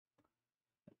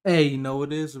Hey, you know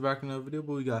what it is? We're back in another video,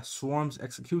 but we got Swarmz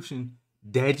execution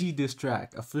DEJI diss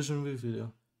track official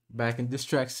video. Back in diss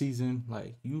track season,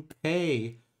 like you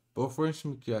pay. But first,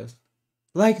 you guys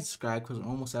like and subscribe because we're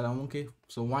almost at 1K.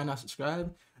 So why not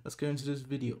subscribe? Let's get into this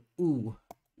video. Ooh,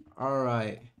 all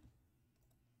right.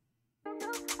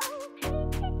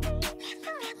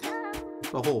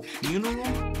 The whole funeral,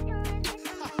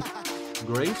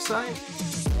 gravesite.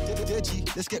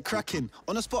 DEJI, let's get cracking.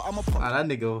 On the spot, I'm a pop. That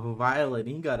nigga violent.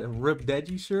 He got a ripped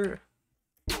DEJI shirt.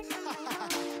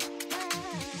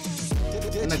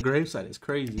 And the gravesite is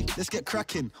crazy. Let's get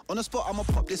cracking. On the spot, I'ma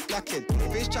pop this blackhead.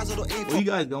 Face Jazzle or What you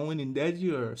guys going in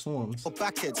DEJI or Swarmz? or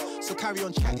backheads, so carry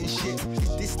on chatting shit.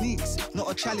 This sneaks,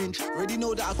 not a challenge. Already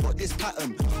know that I got this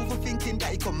pattern. People thinking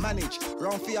that he can manage.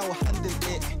 Round 3, I will handle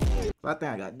it. I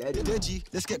think I got DEJI. DEJI,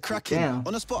 let's get cracking. Damn.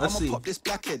 On the spot, Let's I'ma see. pop this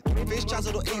blackhead. Face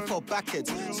Jazzle or for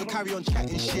backheads, so carry on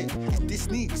chatting shit. This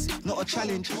sneaks, not a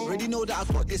challenge. Already know that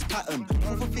I got this pattern.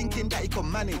 People thinking that he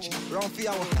can manage. Round 3,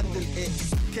 I will handle it.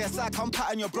 KSI, come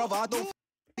pattern your brother. I don't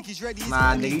think he's ready.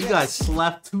 Nah, nigga, you guys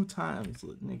slapped 2 times,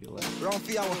 nigga. Like, Round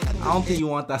 3, I will I handle don't it. think you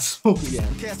want that smoke again.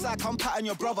 KSI, come pattern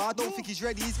your brother. I don't think he's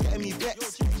ready. He's getting me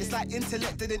vexed. It's like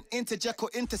intellect didn't interject or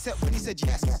intercept when he said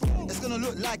yes. It's gonna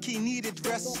look like he needed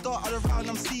rest. Start of the round,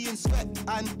 I'm seeing sweat,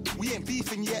 and we ain't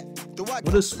beefing yet. The white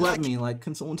What does sweat mean? Like,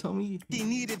 can someone tell me? he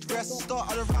needed rest.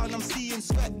 Start of the round, I'm seeing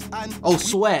sweat, and Oh,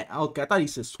 sweat. Okay, I thought he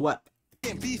said sweat. we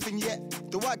ain't beefing yet.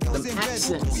 The white girls Them in bed will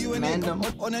accents, call you an man, idiot.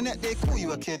 them. On the net, they call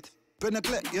you a kid. But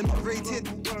neglect, you're not rated.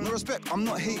 No respect, I'm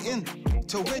not hating.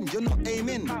 To win, you're not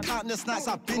aiming. Countless nights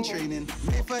I've been training.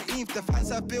 May 13th, the fans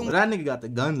have been But that nigga got the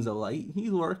guns though. Like,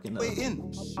 he's working though.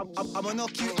 waiting. I'ma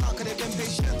knock you out, cause they've been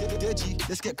patient. DEJI,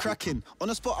 let's get cracking. On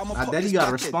the spot, I'ma Now, pop DEJI this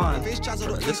gotta backhead. respond. Face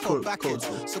Jazzle or This for code-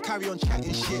 backheads. So carry on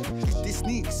chatting shit. This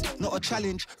sneaks, not a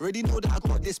challenge. Already know that I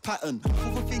got this pattern.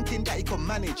 People thinking that he can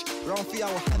manage. Round 3,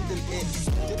 I will handle it.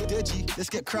 DEJI, let's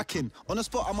get cracking. On the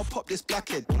spot, I'ma pop this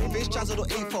blackhead. Face Jazzle or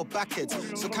for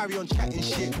backheads. So carry on chatting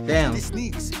shit. Damn. This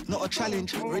sneaks, not a challenge.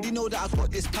 Already know that I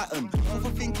got this pattern. People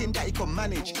thinking that he can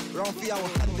manage. Round 3, I will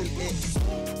handle it.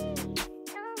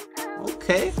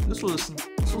 Okay, this was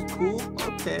cool.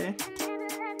 Okay.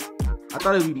 I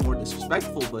thought it would be more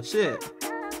disrespectful, but shit.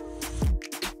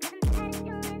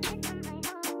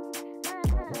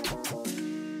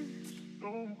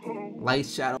 Light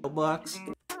shadow box.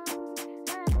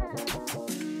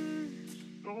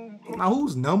 Now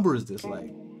whose number is this?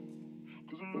 Like,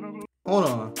 hold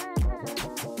on.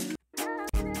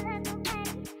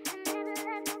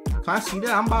 Can I see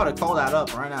that? I'm about to call that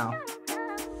up right now.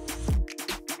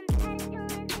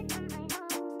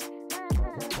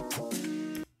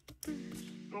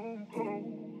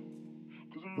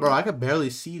 Bro, I could barely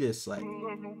see this. Like,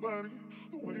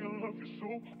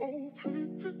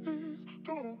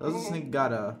 does this thing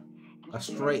got a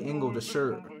straight angle to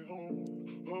shirt?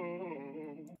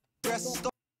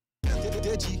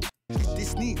 DEJI,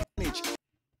 this sneak manage.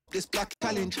 This black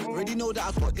challenge. Already know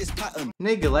that I got this pattern.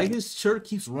 Nigga, like his shirt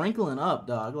keeps wrinkling up,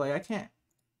 dog. Like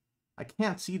I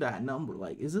can't see that number.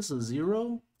 Like, is this a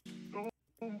 0?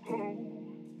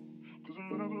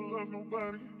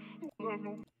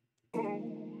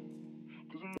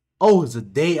 Oh, it's a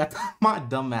date. I thought my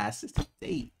dumb ass. It's a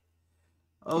date.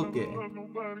 Okay.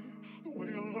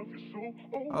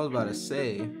 I was about to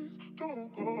say.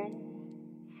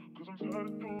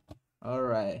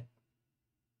 Alright.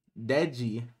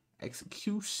 DEJI.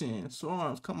 Execution.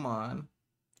 Swarmz, come on.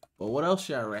 But what else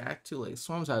should I react to? Like,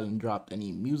 Swarmz hasn't dropped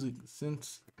any music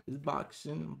since his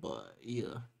boxing, but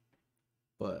yeah.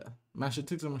 But Master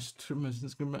TikTok, Master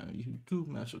YouTube,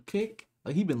 Master Kick.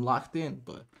 Like, he been locked in,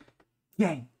 but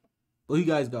yeah. Well, you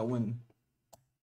guys got winning.